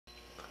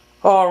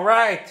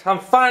Alright, I'm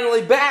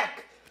finally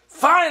back!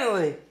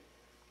 Finally!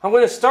 I'm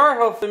going to start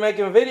hopefully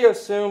making a video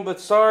soon, but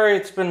sorry,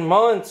 it's been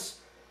months.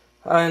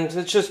 And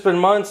it's just been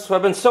months.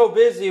 I've been so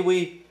busy.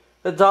 We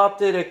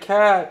adopted a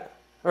cat,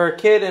 or a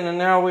kitten, and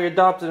now we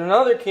adopted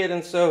another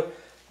kitten, so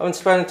I've been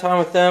spending time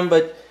with them.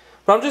 But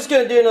I'm just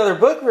going to do another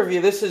book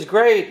review. This is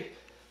great.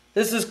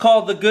 This is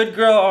called The Good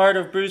Girl Art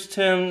of Bruce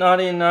Timm,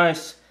 Naughty and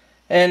Nice.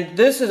 And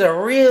this is a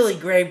really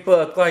great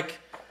book. Like,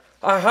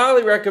 I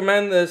highly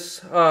recommend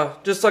this.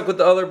 Just like with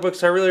the other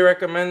books, I really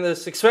recommend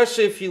this,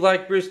 especially if you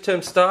like Bruce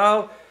Timm's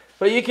style.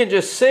 But you can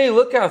just see,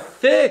 look how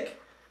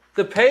thick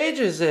the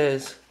pages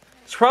is.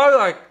 It's probably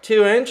like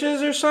 2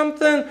 inches or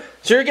something.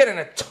 So you're getting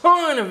a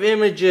ton of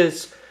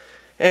images.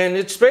 And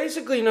it's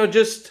basically, you know,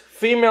 just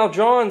female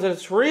drawings. And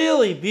it's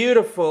really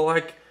beautiful.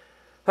 Like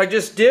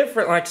just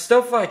different, like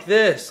stuff like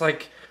this.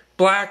 Like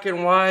black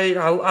and white.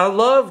 I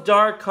love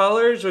dark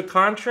colors with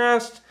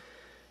contrast.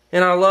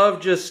 And I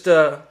love just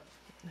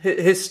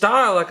his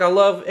style. Like I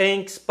love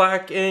inks,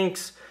 black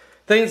inks,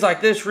 things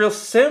like this. Real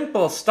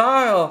simple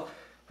style.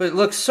 But it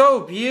looks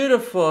so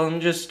beautiful.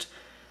 And just,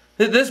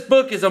 this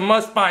book is a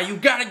must buy. You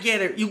gotta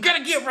get it. You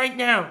gotta get it right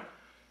now.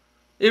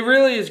 It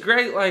really is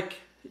great. Like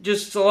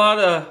just a lot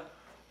of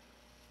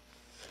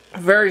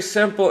very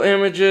simple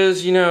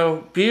images. You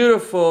know,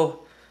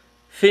 beautiful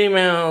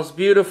females,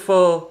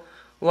 beautiful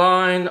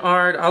line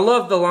art. I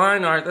love the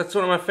line art. That's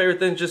one of my favorite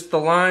things, just the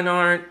line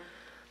art.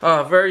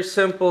 Very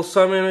simple,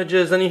 some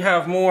images. Then you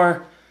have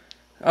more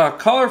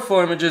colorful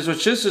images,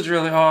 which this is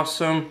really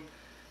awesome.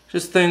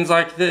 Just things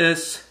like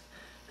this.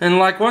 And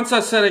like once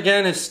I said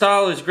again, his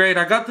style is great.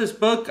 I got this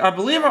book, I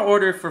believe I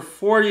ordered it for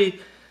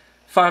 $45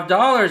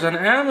 on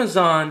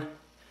Amazon.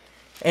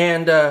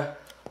 And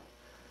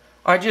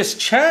I just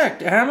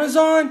checked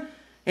Amazon,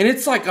 and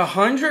it's like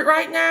 100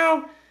 right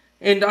now.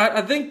 And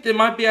I think it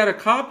might be out of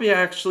copy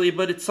actually,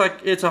 but it's like,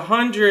 it's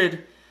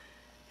 100.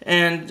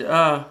 And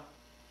I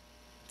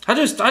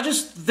just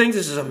think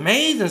this is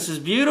amazing. This is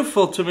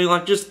beautiful to me,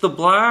 like just the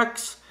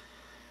blacks.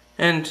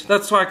 And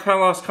that's why I kind of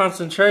lost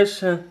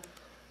concentration.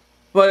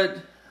 But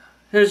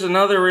here's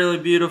another really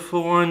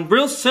beautiful one.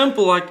 Real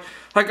simple, like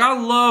I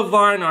love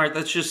line art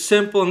that's just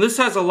simple. And this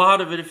has a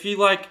lot of it. If you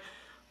like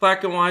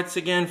black and whites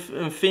again,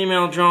 and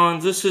female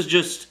drawings, this is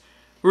just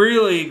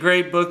really a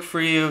great book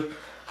for you.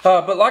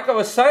 But like I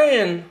was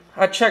saying,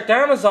 I checked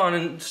Amazon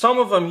and some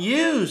of them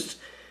used.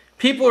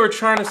 People are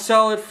trying to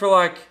sell it for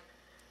like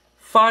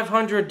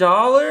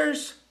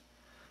 $500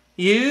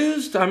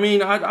 used. I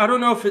mean, I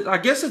don't know if it, I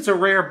guess it's a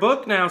rare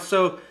book now.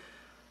 So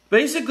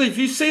basically, if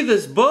you see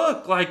this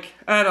book like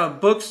at a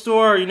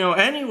bookstore, you know,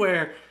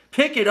 anywhere,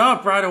 pick it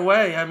up right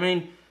away. I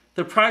mean,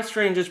 the price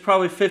range is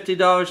probably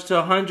 $50 to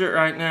 $100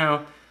 right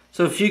now.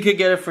 So if you could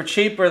get it for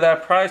cheaper,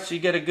 that price, you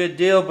get a good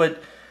deal.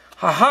 But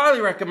I highly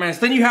recommend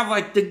it. Then you have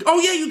like the, oh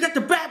yeah, you got the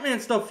Batman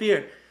stuff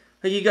here.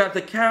 You got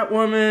the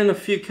Catwoman, a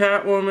few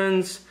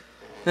Catwomans,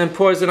 and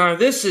Poison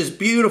Ivy. This is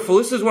beautiful.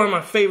 This is one of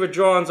my favorite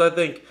drawings, I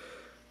think.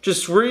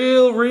 Just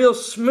real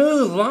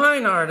smooth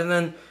line art. And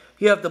then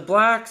you have the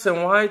blacks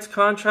and whites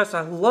contrast. I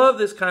love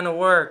this kind of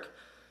work.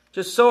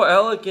 Just so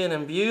elegant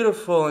and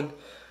beautiful. And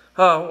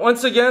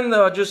once again,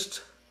 though, this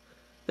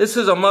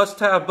is a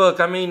must-have book.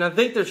 I mean, I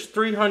think there's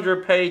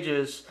 300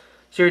 pages.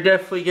 So you're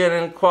definitely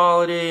getting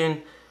quality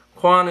and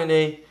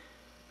quantity.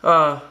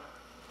 But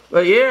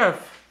yeah,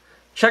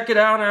 check it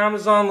out on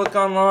Amazon, look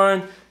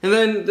online. And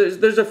then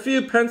there's a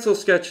few pencil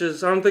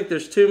sketches. I don't think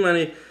there's too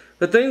many.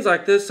 But things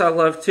like this I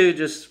love too.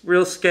 Just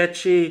real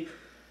sketchy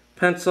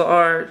pencil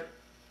art.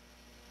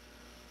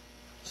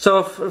 So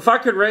if I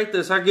could rate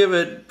this, I'd give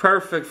it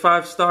perfect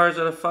 5 stars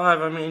out of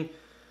 5. I mean,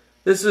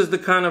 this is the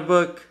kind of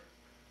book,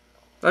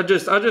 I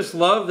just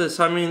love this.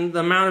 I mean,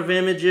 the amount of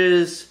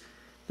images,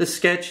 the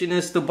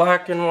sketchiness, the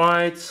black and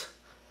whites.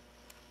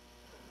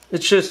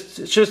 It's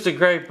just a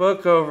great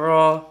book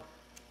overall.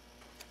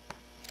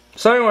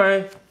 So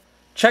anyway,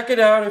 check it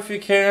out if you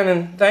can,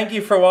 and thank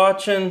you for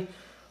watching.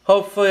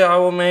 Hopefully I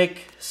will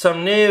make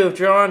some new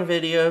drawn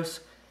videos.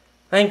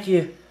 Thank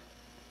you.